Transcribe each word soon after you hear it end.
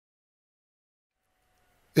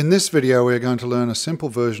In this video we are going to learn a simple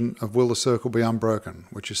version of Will the Circle Be Unbroken,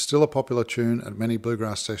 which is still a popular tune at many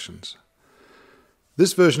bluegrass sessions.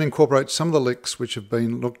 This version incorporates some of the licks which have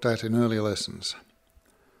been looked at in earlier lessons.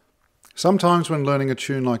 Sometimes when learning a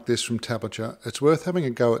tune like this from tablature, it's worth having a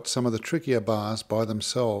go at some of the trickier bars by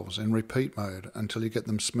themselves in repeat mode until you get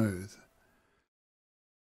them smooth.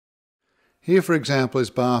 Here, for example, is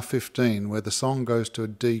bar 15, where the song goes to a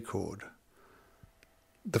D chord.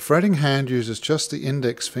 The fretting hand uses just the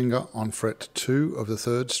index finger on fret 2 of the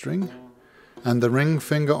 3rd string and the ring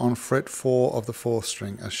finger on fret 4 of the 4th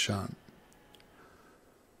string as shown.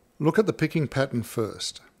 Look at the picking pattern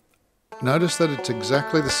first. Notice that it's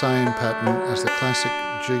exactly the same pattern as the classic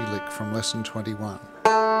G lick from lesson 21.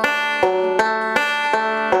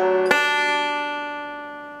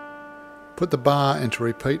 Put the bar into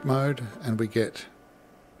repeat mode and we get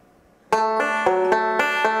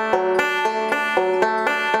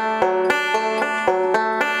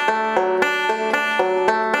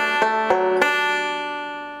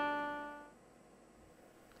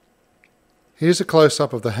Here's a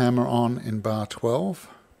close-up of the hammer-on in bar 12.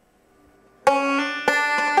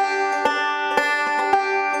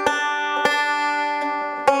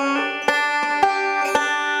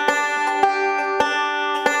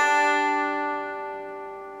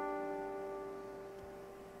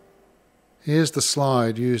 Here's the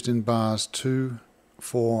slide used in bars 2,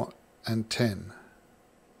 4 and 10.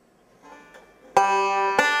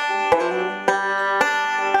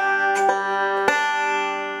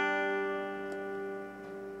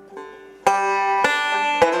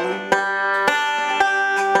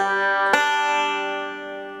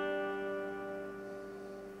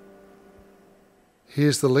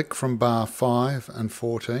 Here's the lick from bar 5 and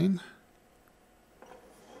 14.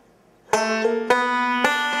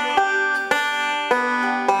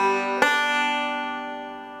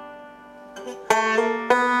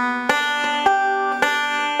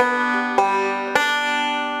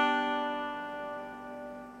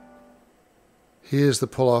 Here's the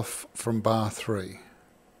pull-off from bar 3.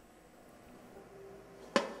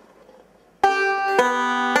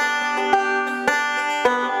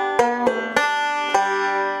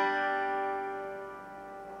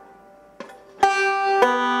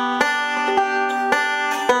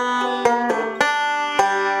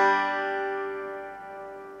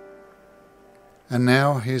 And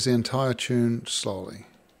now here's the entire tune slowly.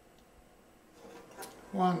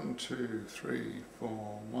 1, 2, 3,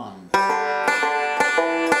 4, 1.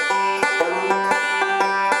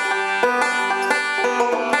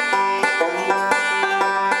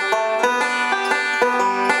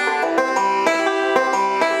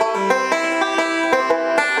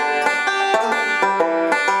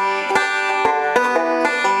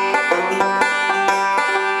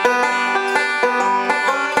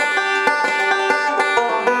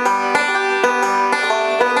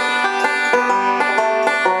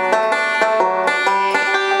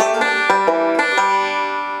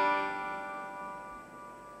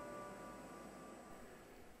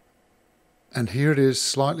 And here it is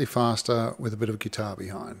slightly faster with a bit of guitar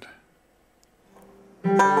behind.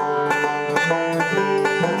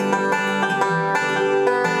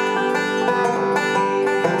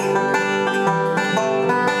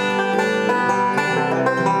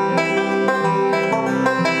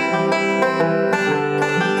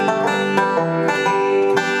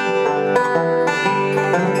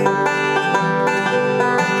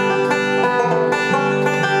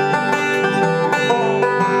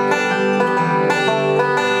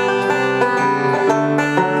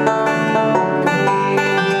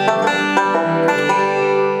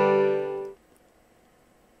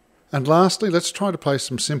 And lastly, let's try to play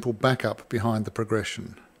some simple backup behind the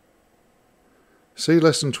progression. See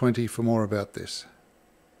lesson 20 for more about this.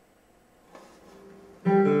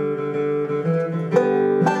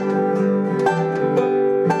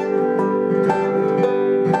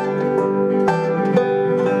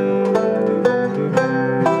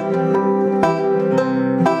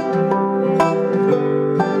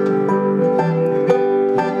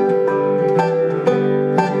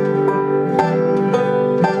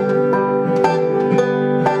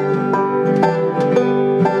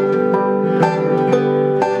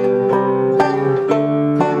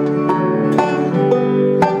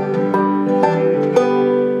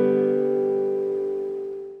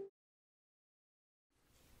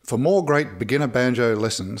 For more great beginner banjo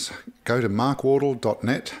lessons, go to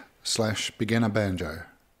markwardle.net/beginnerbanjo.